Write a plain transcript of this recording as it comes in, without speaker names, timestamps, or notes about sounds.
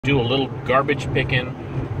Do a little garbage picking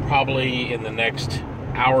probably in the next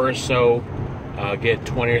hour or so. Get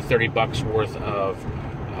 20 or 30 bucks worth of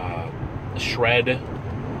shred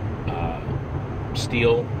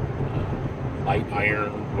steel, light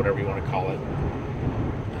iron, whatever you want to call it.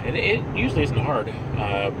 And it usually isn't hard.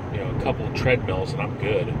 A couple of treadmills and I'm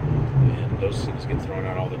good. And those things get thrown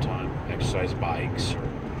out all the time. Exercise bikes or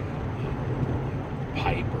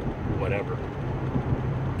pipe or whatever.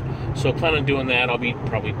 So plan on doing that. I'll be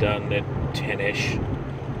probably done at 10-ish,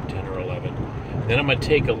 10 or 11. Then I'm going to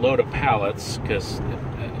take a load of pallets because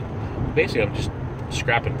basically I'm just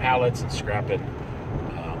scrapping pallets and scrapping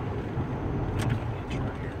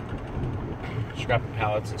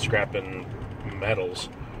metals,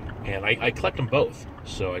 and I collect them both.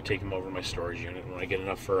 So I take them over to my storage unit when I get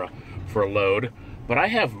enough for a load. But I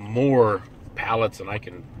have more pallets than I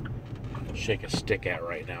can shake a stick at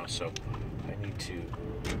right now, so I need to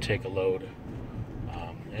take a load,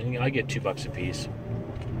 and I get $2 a piece.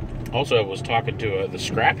 Also, I was talking to the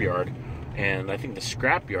scrapyard, and I think the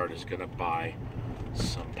scrapyard is going to buy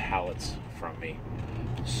some pallets from me,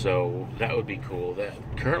 so that would be cool. That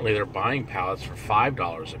currently they're buying pallets for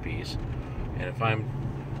 $5 a piece, and if I'm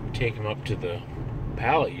taking them up to the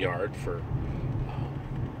pallet yard for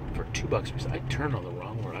 $2 a piece, I turned on the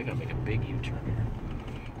wrong word. I got to make a big U-turn here.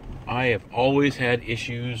 I have always had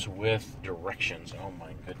issues with directions. Oh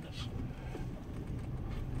my goodness.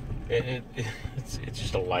 It's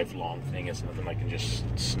just a lifelong thing. It's nothing I can just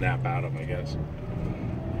snap out of, I guess.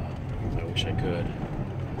 I wish I could.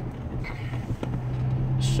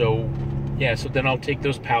 So, yeah, so then I'll take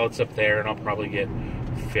those pallets up there and I'll probably get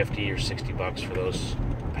 50 or 60 bucks for those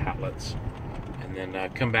pallets. And then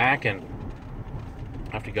come back and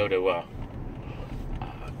I have to go to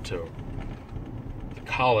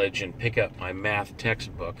college and pick up my math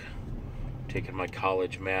textbook. Taking my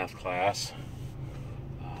college math class.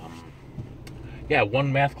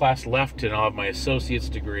 One math class left and I'll have my associate's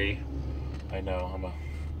degree. I know, I'm a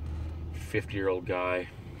 50-year-old guy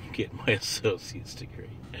getting my associate's degree.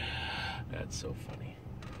 That's so funny.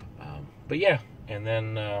 But yeah, and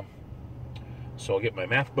then so I'll get my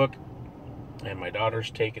math book, and my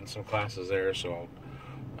daughter's taking some classes there, so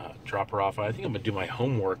I'll drop her off. I think I'm gonna do my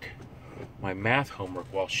homework, my math homework,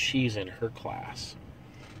 while she's in her class.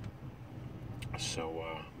 So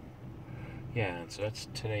and so that's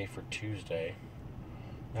today for Tuesday.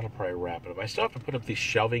 That'll probably wrap it up. I still have to put up these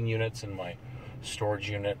shelving units in my storage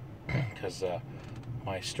unit because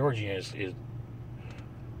my storage unit is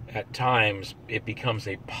at times it becomes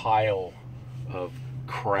a pile of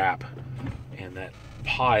crap, and that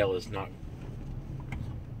pile is not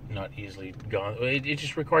easily gone. It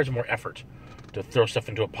just requires more effort to throw stuff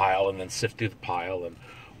into a pile and then sift through the pile and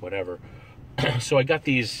whatever. So I got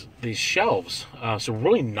these shelves, so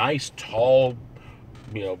really nice, tall,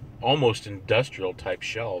 almost industrial type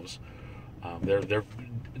shelves. They're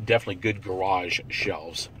definitely good garage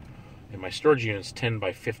shelves. And my storage unit's 10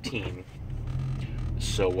 by 15,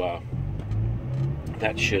 so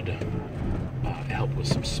that should help with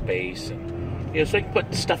some space, and so I can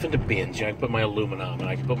put stuff into bins. I can put my aluminum, and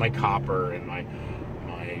I can put my copper and my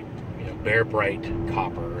Bear Bright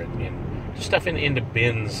copper and just stuff into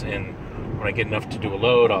bins. And when I get enough to do a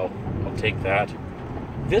load, I'll take that.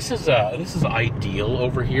 This is Ideal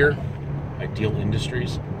over here, Ideal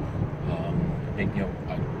Industries. Make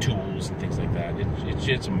tools and things like that.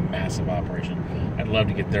 It's a massive operation. I'd love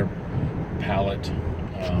to get their pallet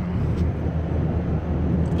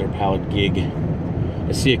gig.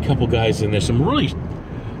 I see a couple guys in there.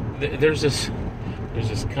 There's this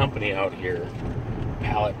company out here,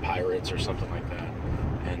 Pallet Pirates or something like that,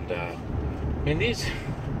 and these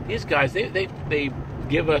guys they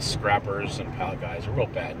give us scrappers and pallet guys a real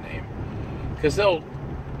bad name because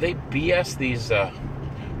they BS these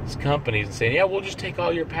companies and say, yeah, we'll just take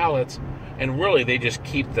all your pallets, and really they just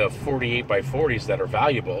keep the 48 by 40s that are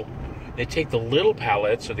valuable. They take the little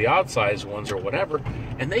pallets or the odd size ones or whatever,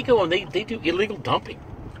 and they go and they do illegal dumping.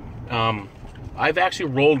 I've actually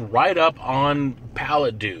rolled right up on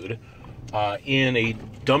Pallet Dude in a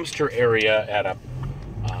dumpster area at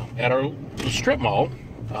our strip mall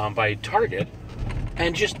by Target,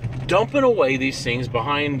 and just dumping away these things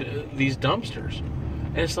behind these dumpsters.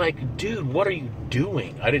 And it's like, dude, what are you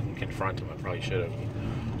doing? I didn't confront him. I probably should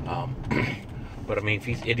have. But I mean, if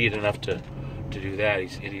he's idiot enough to do that,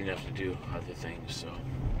 he's idiot enough to do other things. So,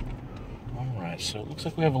 all right. So it looks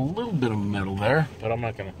like we have a little bit of metal there, but I'm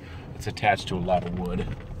not gonna. It's attached to a lot of wood.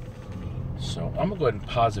 So I'm gonna go ahead and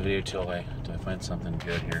pause the video till I find something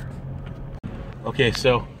good here. Okay,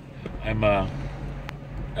 so I'm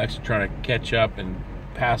actually trying to catch up and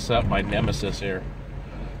pass up my nemesis here.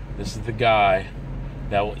 This is the guy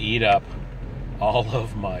that will eat up all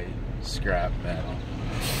of my scrap metal.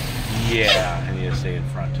 Yeah, I need to stay in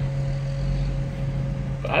front.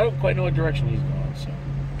 But I don't quite know what direction he's going, so.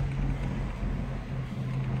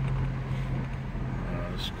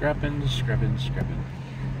 Scrapping.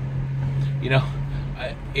 You know,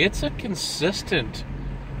 it's a consistent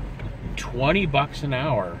 $20 an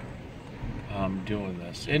hour doing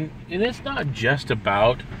this. And it's not just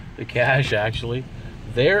about the cash, actually.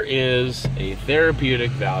 There is a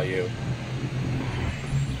therapeutic value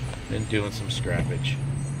in doing some scrappage.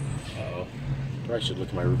 Uh-oh. Probably should look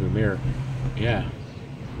in my rearview mirror. Yeah.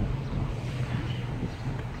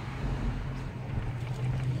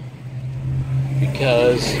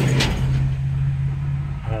 Because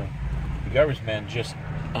the garbage man just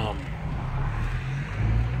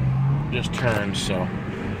turned, so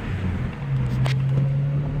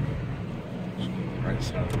just go to the right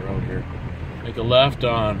side of the road here. Make a left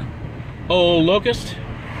on Old Locust.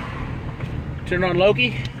 Turn on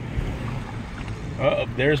Loki. Oh,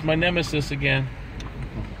 there's my nemesis again.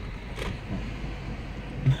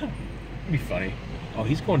 That'd be funny. Oh,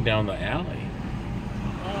 he's going down the alley.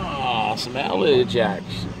 Oh, some alley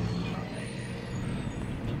jacks.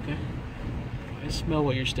 Okay. I smell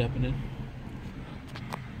what you're stepping in.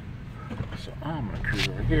 So I'm gonna cruise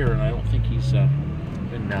over here, and I don't think he's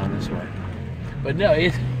been down this way. But no,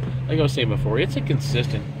 it's like I was saying before, it's a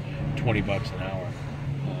consistent $20 an hour.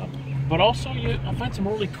 But also, I find some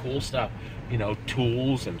really cool stuff. You know,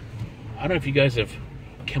 tools, and I don't know if you guys have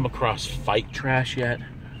come across fight trash yet.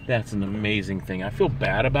 That's an amazing thing. I feel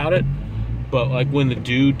bad about it, but like when the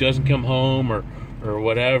dude doesn't come home or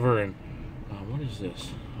whatever, and what is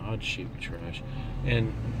this? Odd shaped trash,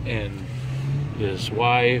 and his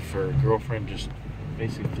wife or girlfriend just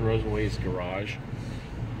basically throws away his garage.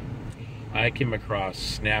 I came across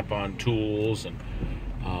snap-on tools, and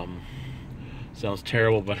sounds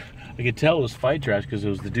terrible, but I could tell it was fight trash because it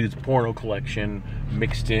was the dude's porno collection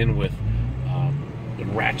mixed in with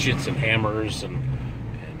ratchets and hammers and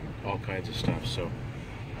all kinds of stuff. So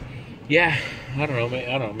yeah, I don't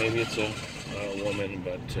know. Maybe it's a woman,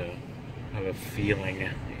 but I have a feeling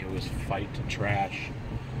it was fight trash.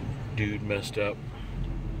 Dude messed up.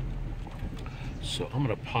 So I'm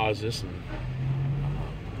gonna pause this and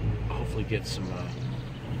hopefully get some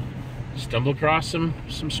stumble across some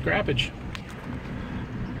scrappage.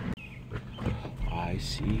 I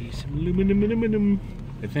see some aluminum.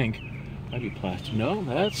 I think might be plastic. No,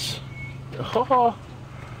 that's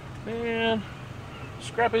man,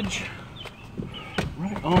 scrappage.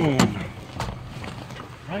 Right on.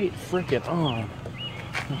 Right frickin' on.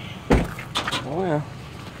 Oh yeah.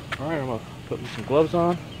 All right, I'm gonna put some gloves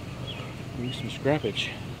on. Use some scrappage.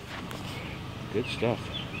 Good stuff.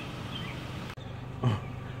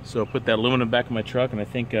 So I put that aluminum back in my truck, and I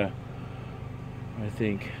think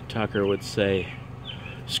Tucker would say,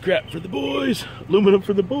 "Scrap for the boys, aluminum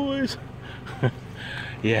for the boys."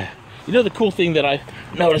 Yeah. You know, the cool thing that I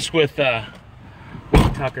noticed with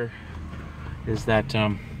Tucker is that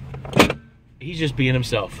he's just being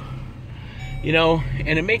himself. You know,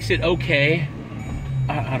 and it makes it okay.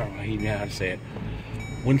 I don't know even how to say it.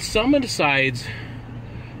 When someone decides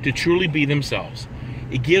to truly be themselves,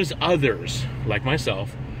 it gives others, like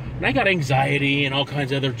myself, and I got anxiety and all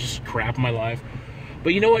kinds of other just crap in my life,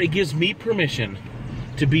 but you know what? It gives me permission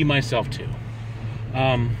to be myself too.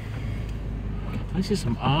 I see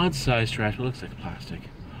some odd sized trash, but it looks like plastic.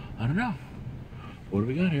 I don't know. What do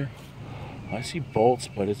we got here? I see bolts,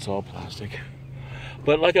 but it's all plastic.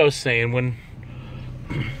 But like I was saying,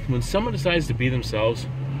 when someone decides to be themselves,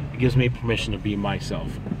 it gives me permission to be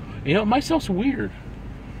myself. You know, myself's weird.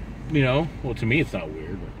 You know, well, to me it's not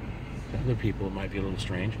weird, but to other people it might be a little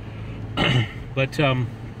strange. But yeah,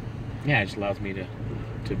 it just allows me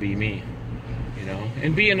to be me. You know,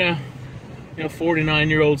 and being a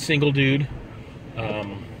 49-year-old single dude,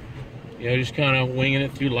 you know, just kind of winging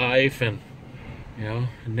it through life, and you know,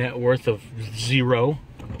 net worth of 0.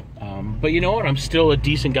 But you know what? I'm still a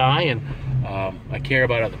decent guy, and I care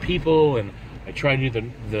about other people, and I try to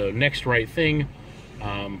do the next right thing.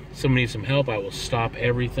 Someone needs some help, I will stop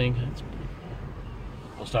everything.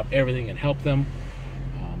 I'll stop everything and help them.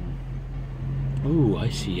 Ooh, I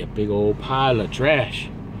see a big old pile of trash.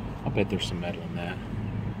 I bet there's some metal in that.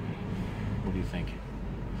 What do you think?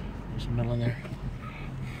 There's some metal in there?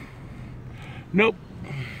 Nope.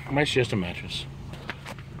 Mine's just a mattress.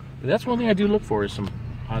 But that's one thing I do look for, is some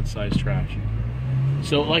odd-sized trash.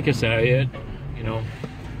 So, like I said, you know,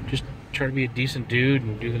 just try to be a decent dude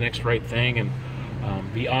and do the next right thing, and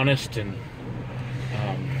be honest, and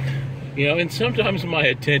you know, and sometimes my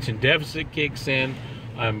attention deficit kicks in.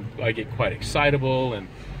 I get quite excitable, and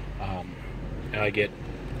I get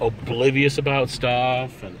oblivious about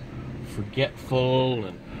stuff and forgetful,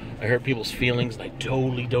 and I hurt people's feelings, and I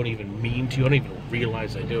totally don't even mean to. I don't even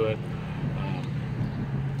realize I do it.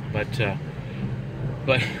 But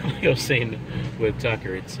like I was saying with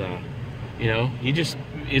Tucker, it's you know, he just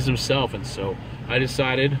is himself, and so I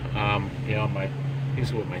decided, you know, my, I think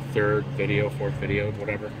this is my fourth video,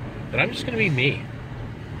 whatever, that I'm just gonna be me.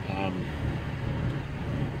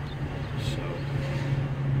 So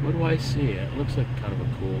what do I see? It looks like kind of a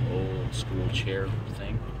cool old school chair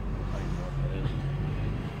thing. I don't know what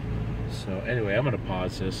that is. So anyway, I'm gonna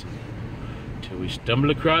pause this until we stumble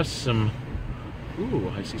across some. Ooh,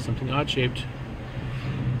 I see something odd-shaped.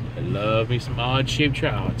 I love me some odd-shaped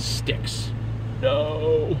trout. Oh, it sticks.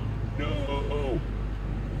 No, no.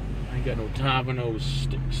 I ain't got no time for no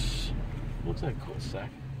sticks. Looks like a cul-de-sac.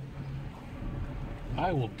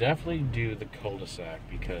 I will definitely do the cul-de-sac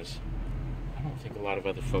because I don't think a lot of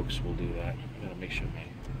other folks will do that. I gotta make sure my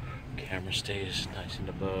camera stays nice and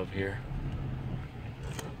above here.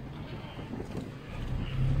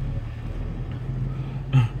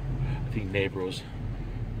 I think neighbor was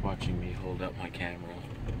watching me hold up my camera.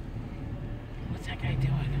 What's that guy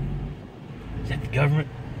doing? Is that the government?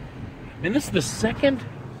 I mean, this is the second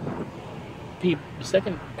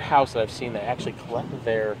house that I've seen that actually collected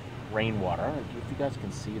their rainwater. I don't know if you guys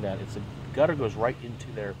can see that. It's a gutter goes right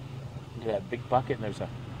into that big bucket, and there's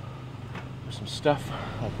some stuff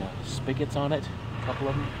like spigots on it. A couple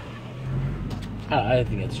of them. I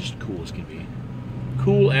think that's just cool as can be.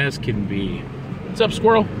 Cool as can be. What's up,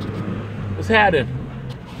 squirrel? What's happening?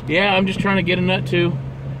 Yeah, I'm just trying to get a nut too.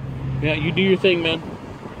 Yeah, you do your thing, man.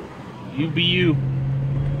 You be you.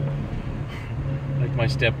 Like my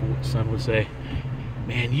stepson would say,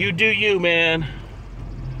 man, you do you, man.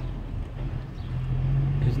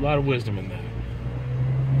 There's a lot of wisdom in that.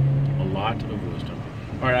 A lot of wisdom.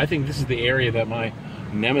 All right, I think this is the area that my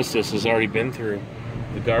nemesis has already been through,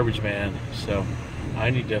 the garbage man. So I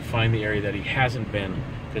need to find the area that he hasn't been,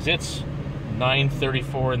 because it's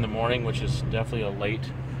 9:34 in the morning, which is definitely a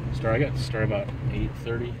late start. I got to start about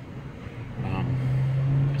 8:30.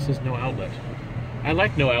 This is no outlet. I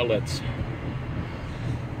like no outlets.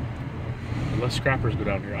 Unless scrappers go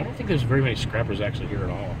down here. I don't think there's very many scrappers actually here at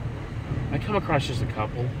all. I come across just a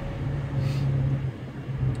couple.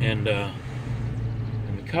 And the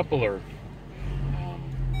couple are,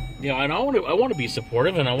 you know, and I want to be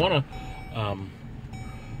supportive, and I want to,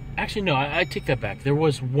 actually, no, I take that back. There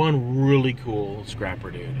was one really cool scrapper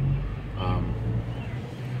dude.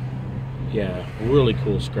 Yeah, really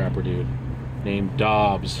cool scrapper dude named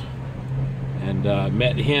Dobbs. And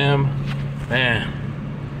met him.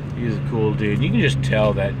 Man, he's a cool dude. You can just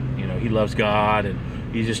tell that, you know, he loves God, and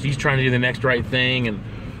he's trying to do the next right thing, and,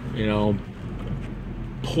 you know,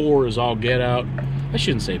 poor as all get out. I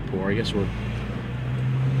shouldn't say poor. I guess we're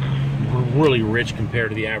really rich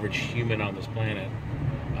compared to the average human on this planet.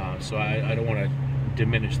 So I don't want to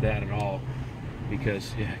diminish that at all,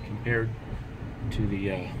 because yeah, compared to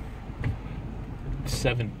the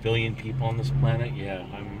 7 billion people on this planet, yeah,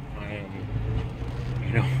 I am,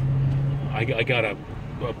 you know, I got a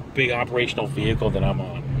big operational vehicle that I'm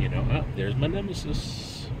on. You know, oh, there's my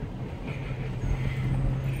nemesis,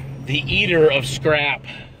 the eater of scrap,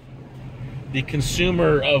 the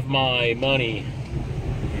consumer of my money.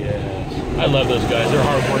 Yes, I love those guys. They're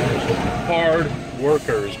hard workers. Hard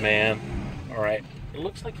workers, man. All right, it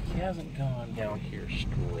looks like he hasn't gone down here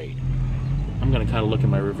straight. I'm gonna kind of look in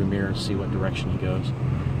my rearview mirror and see what direction he goes.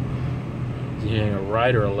 Is he heading a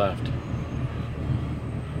right or a left?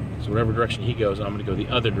 So whatever direction he goes, I'm gonna go the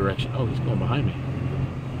other direction. Oh, he's going behind me.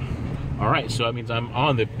 All right, so that means I'm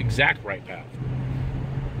on the exact right path.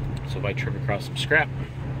 So if I trip across some scrap,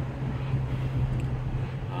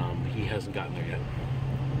 he hasn't gotten there yet.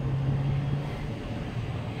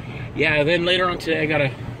 Yeah, then later on today,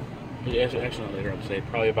 actually not later on today,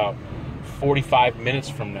 probably about 45 minutes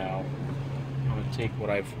from now, I'm going to take what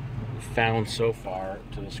I've found so far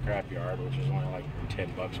to the scrapyard, which is only like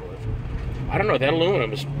 $10 worth. I don't know, that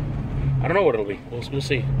aluminum is, I don't know what it'll be. We'll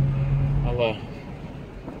see. I'll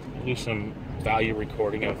do some value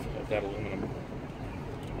recording of that aluminum.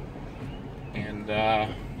 And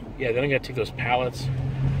yeah, then I got to take those pallets.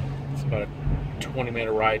 It's about a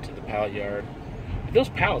 20-minute ride to the pallet yard. Those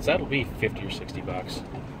pallets, that'll be $50 or $60.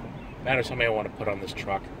 Matters how many I want to put on this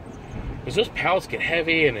truck. Because those pallets get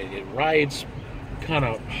heavy, and it rides kind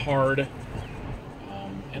of hard.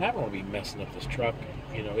 And I don't want to be messing up this truck.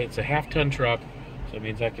 You know, it's a half-ton truck, so it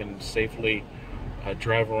means I can safely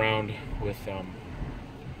drive around with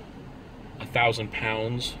 1,000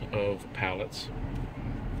 pounds of pallets.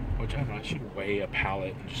 Which I don't know, I should weigh a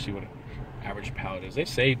pallet and just see what an average pallet is. They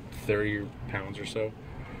say 30 pounds or so.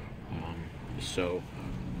 So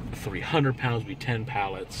 300 pounds would be 10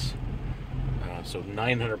 pallets. So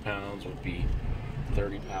 900 pounds would be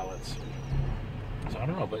 30 pallets. So I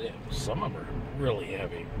don't know, but some of them are really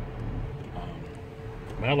heavy.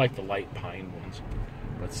 I mean, I like the light pine ones,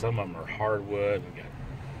 but some of them are hardwood.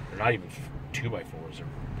 They're not even 2x4s. They're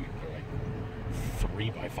like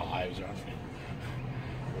 3x5s. They're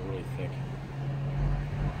really thick.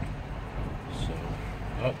 So,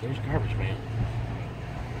 oh, there's Garbage Man.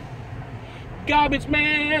 Garbage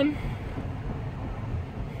Man!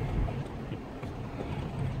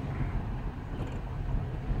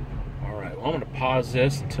 Alright, well, I'm going to pause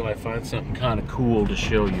this until I find something kind of cool to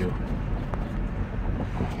show you.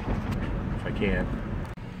 If I can.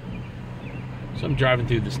 So I'm driving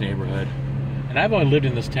through this neighborhood. And I've only lived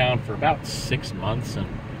in this town for about 6 months. And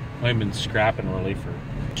I've only been scrapping really for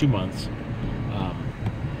 2 months.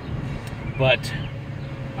 But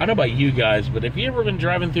I don't know about you guys, but if you ever been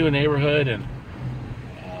driving through a neighborhood and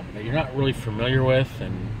that you're not really familiar with,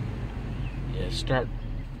 and you start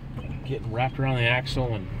getting wrapped around the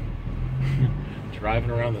axle and driving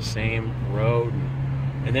around the same road,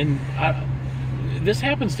 and then this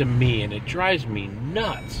happens to me, and it drives me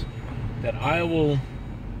nuts that I will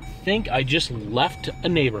think I just left a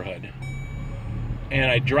neighborhood, and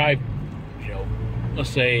I drive, let's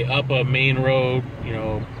say up a main road,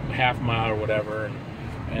 half mile or whatever,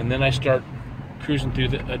 and then I start cruising through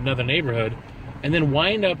another neighborhood, and then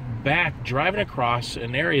wind up back driving across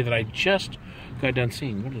an area that I just got done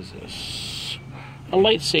seeing. What is this? A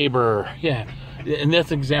lightsaber. Yeah, and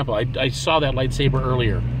that's an example. I saw that lightsaber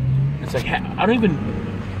earlier. It's like, I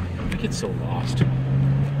get so lost.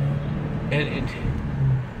 And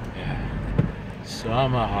yeah. So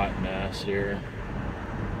I'm a hot mess here.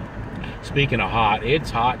 Speaking of hot, it's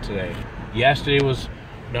hot today. Yesterday was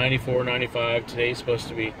 94, 95. Today's supposed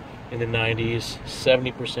to be in the 90s,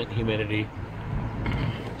 70% humidity.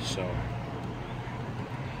 So,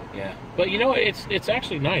 yeah. But it's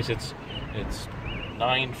actually nice. It's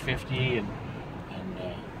 9:50 and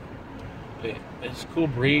it's a cool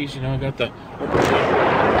breeze. I got the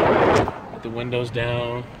windows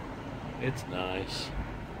down. It's nice.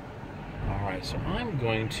 All right, so I'm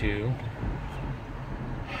going to.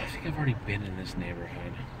 I think I've already been in this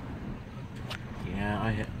neighborhood.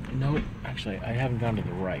 Yeah, no, actually, I haven't gone to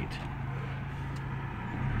the right.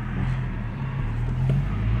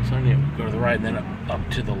 So I need to go to the right and then up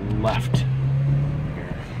to the left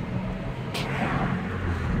here.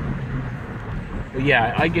 But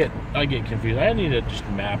yeah, I get confused. I need to just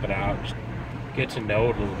map it out, just get to know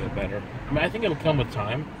it a little bit better. I mean, I think it'll come with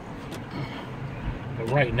time. But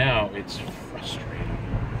right now, it's frustrating.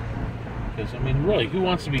 Because, I mean, really, who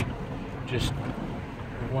wants to be just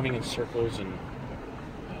running in circles and,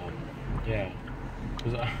 yeah.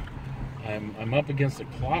 Because I'm up against the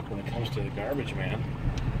clock when it comes to the Garbage Man.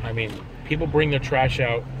 I mean, people bring their trash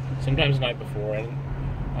out sometimes the night before, and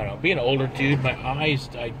I don't know, being an older dude, my eyes,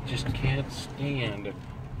 I just can't stand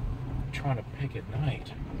trying to pick at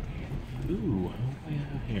night. Ooh, what do we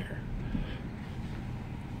have here?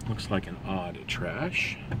 Looks like an odd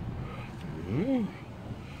trash. Ooh.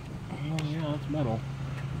 Oh yeah, that's metal.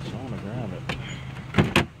 So I want to grab it.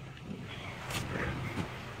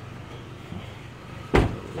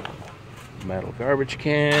 Metal garbage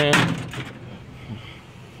can.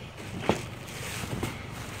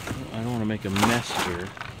 I don't want to make a mess here.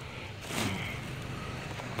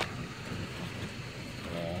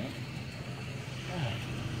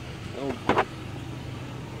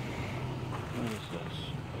 What is this?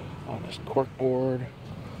 Oh, this cork board.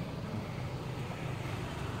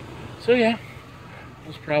 So yeah, it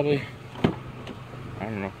was probably, I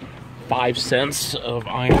don't know, 5 cents of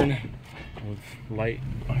iron, of light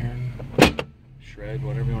iron, shred,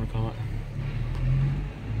 whatever you want to call it.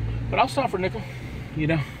 But I'll stop for a nickel.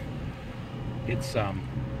 It's I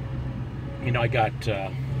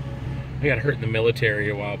got hurt in the military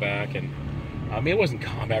a while back, and I mean, it wasn't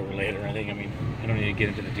combat related or anything. I mean, I don't need to get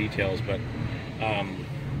into the details, but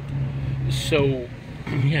so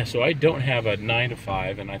yeah, so I don't have a 9 to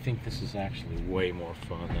 5, and I think this is actually way more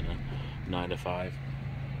fun than a 9 to 5.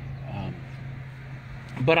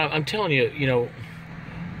 But I'm telling you,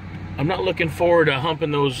 I'm not looking forward to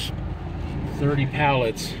humping those 30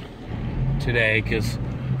 pallets today, because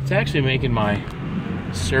it's actually making my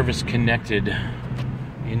service-connected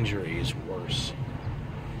injuries worse.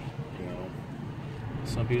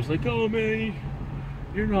 Some people's like, "Oh man,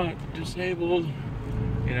 you're not disabled,"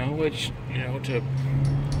 which to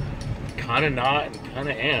kind of not and kind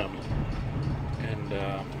of am, and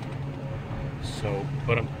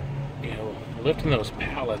but I'm lifting those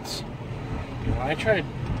pallets. I try to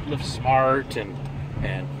lift smart and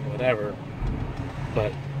whatever.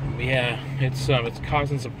 But yeah, it's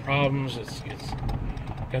causing some problems. It's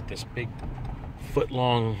got this big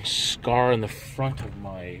foot-long scar in the front of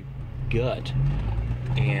my gut,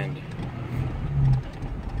 and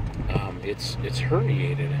it's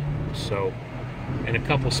herniated. So in a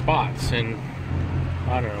couple spots, and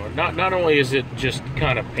I don't know. Not only is it just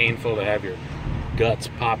kind of painful to have your guts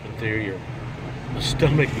popping through your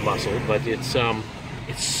stomach muscle, but it's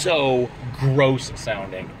so gross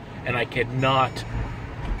sounding, and I cannot.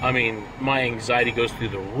 I mean, my anxiety goes through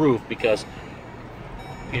the roof because,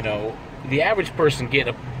 you know, the average person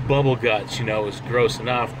getting a bubble guts, you know, is gross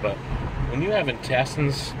enough, but when you have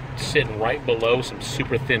intestines sitting right below some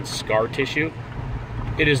super thin scar tissue,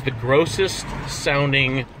 it is the grossest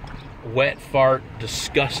sounding wet fart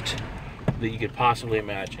disgust that you could possibly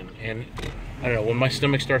imagine. And I don't know, when my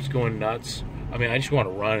stomach starts going nuts, I mean, I just want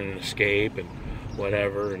to run and escape and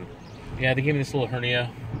whatever. And yeah, they gave me this little hernia.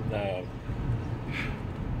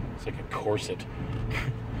 It's like a corset.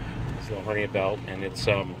 This little hernia belt, and it's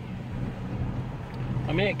I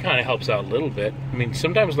mean, it kind of helps out a little bit. I mean,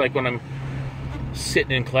 sometimes, like when I'm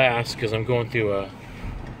sitting in class, because I'm going through a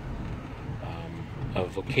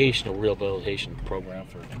vocational rehabilitation program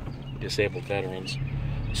for disabled veterans.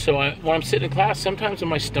 So when I'm sitting in class, sometimes when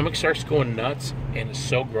my stomach starts going nuts and it's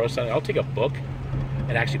so gross, I'll take a book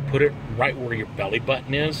and actually put it right where your belly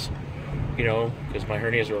button is, you know, because my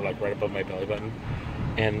hernias are like right above my belly button,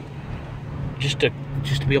 and just to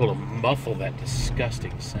be able to muffle that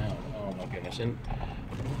disgusting sound. Oh my goodness. And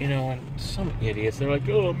you know, and some idiots, they're like,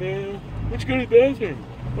 oh man, why don't you go to the bathroom?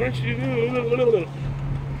 Why don't you do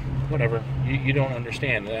whatever. You don't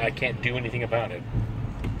understand. I can't do anything about it.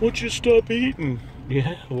 Why don't you stop eating?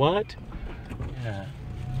 Yeah, what? Yeah.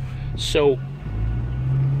 So,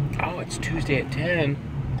 oh, it's Tuesday at 10.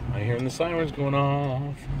 I'm hearing the sirens going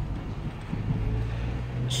off.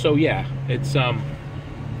 So yeah, it's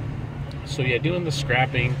so yeah, doing the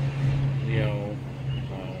scrapping, you know,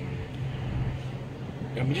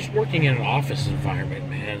 I mean, just working in an office environment,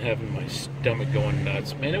 man, having my stomach going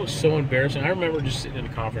nuts, man, it was so embarrassing. I remember just sitting in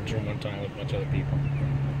a conference room one time with a bunch of other people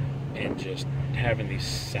and just having these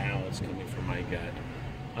sounds coming from my gut.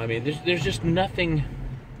 I mean, there's just nothing,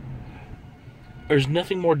 there's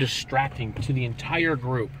nothing more distracting to the entire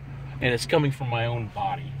group, and it's coming from my own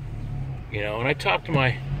body, you know. And I talked to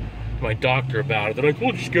my doctor about it. They're like,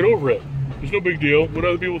 well, just get over it. There's no big deal. What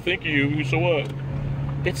other people think of you, so what?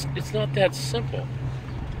 It's not that simple.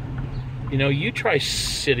 You know, you try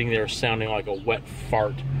sitting there sounding like a wet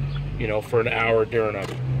fart, you know, for an hour during a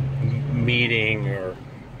meeting, or,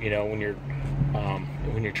 you know, when you're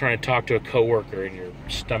trying to talk to a coworker and your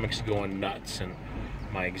stomach's going nuts, and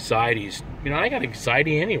my anxiety's, you know, I got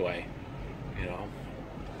anxiety anyway, you know.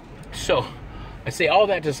 So I say all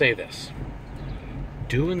that to say this.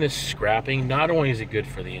 Doing this scrapping, not only is it good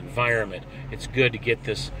for the environment, it's good to get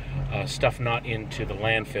this stuff not into the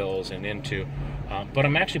landfills and into, but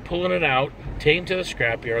I'm actually pulling it out, taking it to the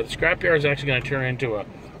scrapyard. The scrapyard is actually going to turn into a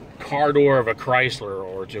car door of a Chrysler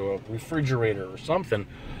or to a refrigerator or something,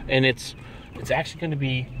 and it's actually going to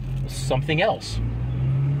be something else.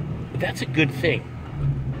 That's a good thing.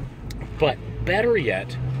 But better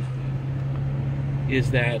yet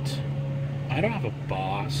is that I don't have a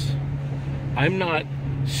boss. I'm not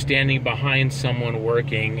standing behind someone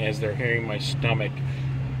working as they're hearing my stomach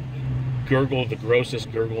gurgle the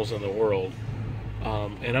grossest gurgles in the world.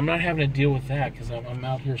 And I'm not having to deal with that because I'm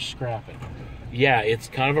out here scrapping. Yeah, it's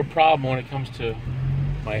kind of a problem when it comes to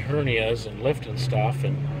my hernias and lifting stuff,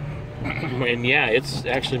 and yeah, it's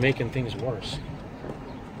actually making things worse.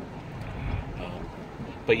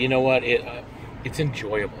 But you know what? It's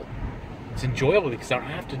enjoyable. It's enjoyable because I don't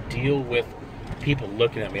have to deal with people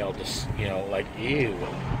looking at me all just, you know, like, ew,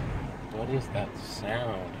 what is that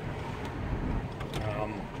sound?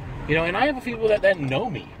 You know, and I have a few people that know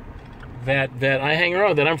me, that I hang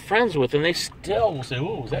around, that I'm friends with, and they still will say,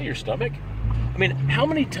 "Oh, was that your stomach?" I mean, how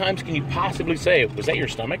many times can you possibly say, "Was that your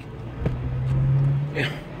stomach?"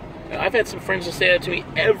 I've had some friends that say that to me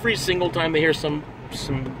every single time they hear some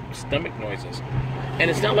stomach noises, and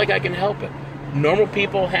it's not like I can help it. Normal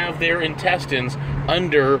people have their intestines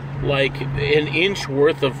under like an inch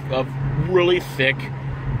worth of really thick,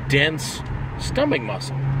 dense stomach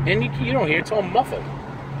muscle, and you don't hear it's all muffled.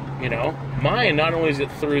 You know, mine, not only is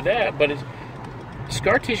it through that, but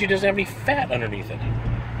scar tissue doesn't have any fat underneath it.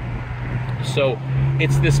 So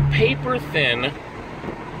it's this paper thin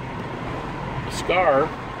scar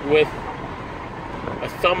with a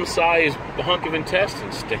thumb-sized hunk of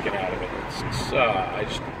intestine sticking out of it.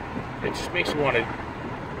 It just makes me want to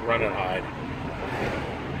run and hide.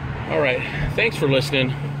 All right, thanks for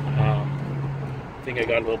listening. think I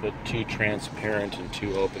got a little bit too transparent and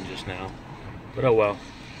too open just now. But oh well.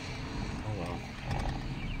 Oh well.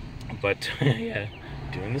 But yeah,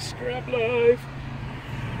 doing the scrap life.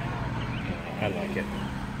 I like it.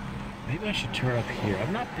 Maybe I should turn up here.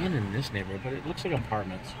 I've not been in this neighborhood, but it looks like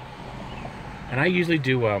apartments. And I usually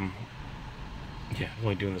do, yeah, I'm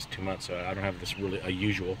only doing this 2 months, so I don't have this really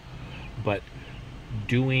unusual. But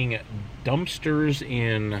doing dumpsters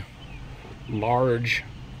in large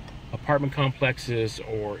apartment complexes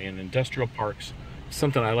or in industrial parks is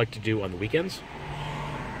something I like to do on the weekends.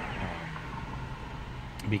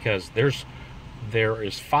 Because there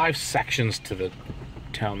is 5 sections to the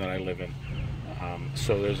town that I live in.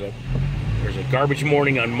 So there's a garbage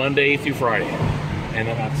morning on Monday through Friday, and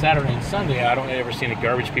then on Saturday and Sunday I don't ever see any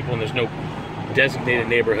garbage people, and there's no designated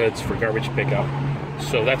neighborhoods for garbage pickup.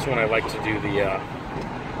 So that's when I like to do the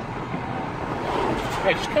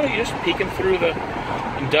just kind of just peeking through the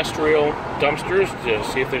industrial dumpsters to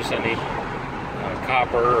see if there's any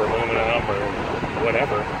copper or aluminum or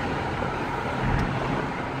whatever.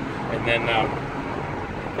 And then,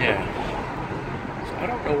 yeah. So I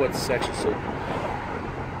don't know what section. So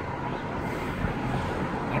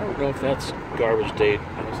I don't know if that's garbage day.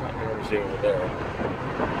 No, it's not garbage day over there.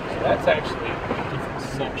 So that's actually a different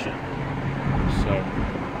section. So,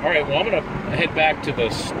 all right. Well, I'm gonna head back to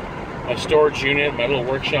my storage unit, my little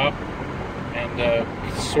workshop, and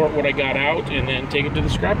sort what I got out, and then take it to the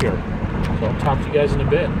scrapyard. So I'll talk to you guys in a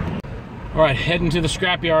bit. All right, heading to the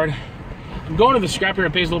scrapyard. I'm going to the scrapyard.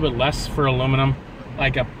 It pays a little bit less for aluminum,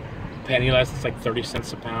 like a penny less. It's like 30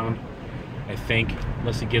 cents a pound, I think,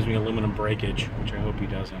 unless he gives me aluminum breakage, which I hope he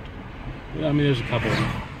doesn't. I mean, there's a couple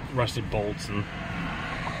of rusted bolts and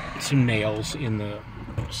some nails in the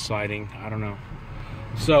siding. I don't know.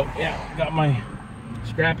 So yeah, got my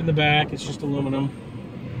scrap in the back. It's just aluminum.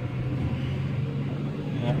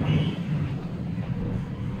 Yeah.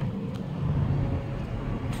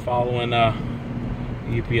 Following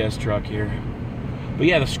UPS truck here. But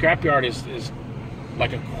yeah, the scrapyard is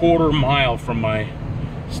like a quarter mile from my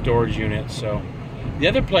storage unit. So the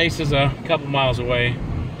other place is a couple miles away.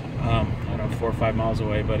 I don't know, 4 or 5 miles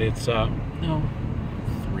away, but it's no,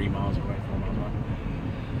 3 miles away, 4 miles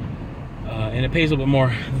away. And it pays a little bit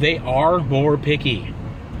more. They are more picky,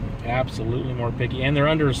 absolutely more picky, and they're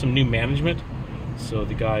under some new management. So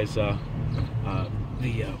the guys, the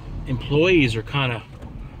employees are kind of,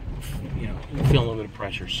 you know, feeling a little bit of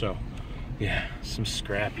pressure. So yeah, some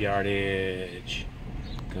scrap yardage,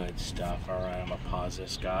 good stuff. All right, I'm gonna pause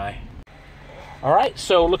this guy. All right,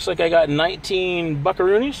 so it looks like I got 19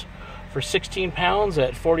 buckaroonies for 16 pounds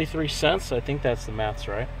at 43 cents. I think that's the math's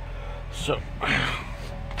right. So,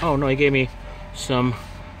 oh no, he gave me a little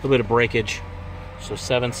bit of breakage. So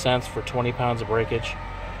 7 cents for 20 pounds of breakage,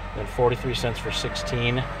 then 43 cents for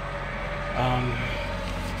 16.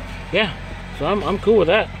 Yeah, so I'm cool with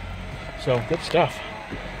that. So good stuff.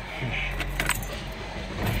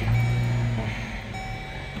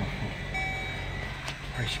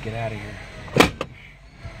 I should get out of here.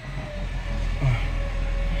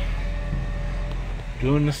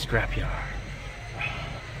 Doing the scrapyard.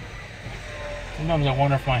 Sometimes I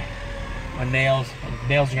wonder if my nails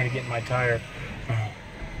are gonna get in my tire.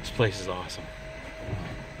 This place is awesome.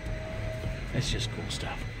 It's just cool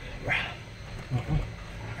stuff.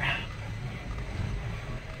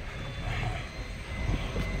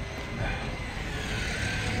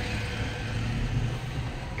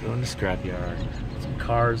 Go in the scrapyard. Some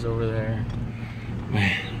cars over there.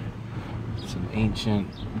 Man, some ancient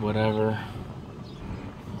whatever.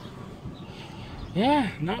 Yeah,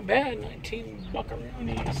 not bad. 19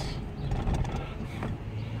 buckaroonies.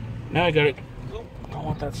 Now I got it. I don't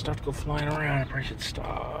want that stuff to go flying around. I probably should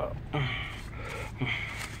stop.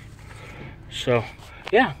 So,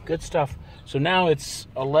 yeah, good stuff. So now it's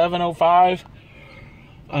 11:05.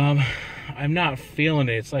 I'm not feeling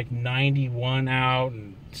it. It's like 91 out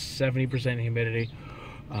and 70% humidity.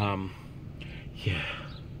 Yeah,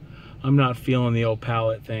 I'm not feeling the old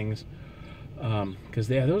pallet things because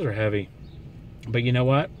those are heavy. But you know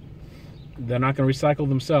what? They're not going to recycle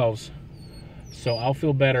themselves. So I'll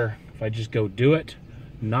feel better if I just go do it,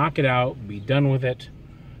 knock it out, be done with it,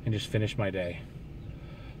 and just finish my day.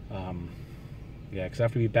 Yeah, because I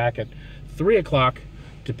have to be back at 3 o'clock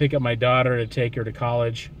to pick up my daughter to take her to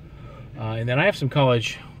college. And then I have some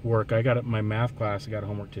college work. I got my math class. I got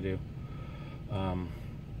homework to do.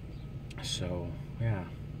 So, yeah.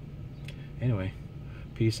 Anyway,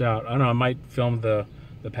 peace out. I don't know. I might film the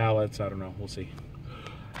pallets. I don't know. We'll see.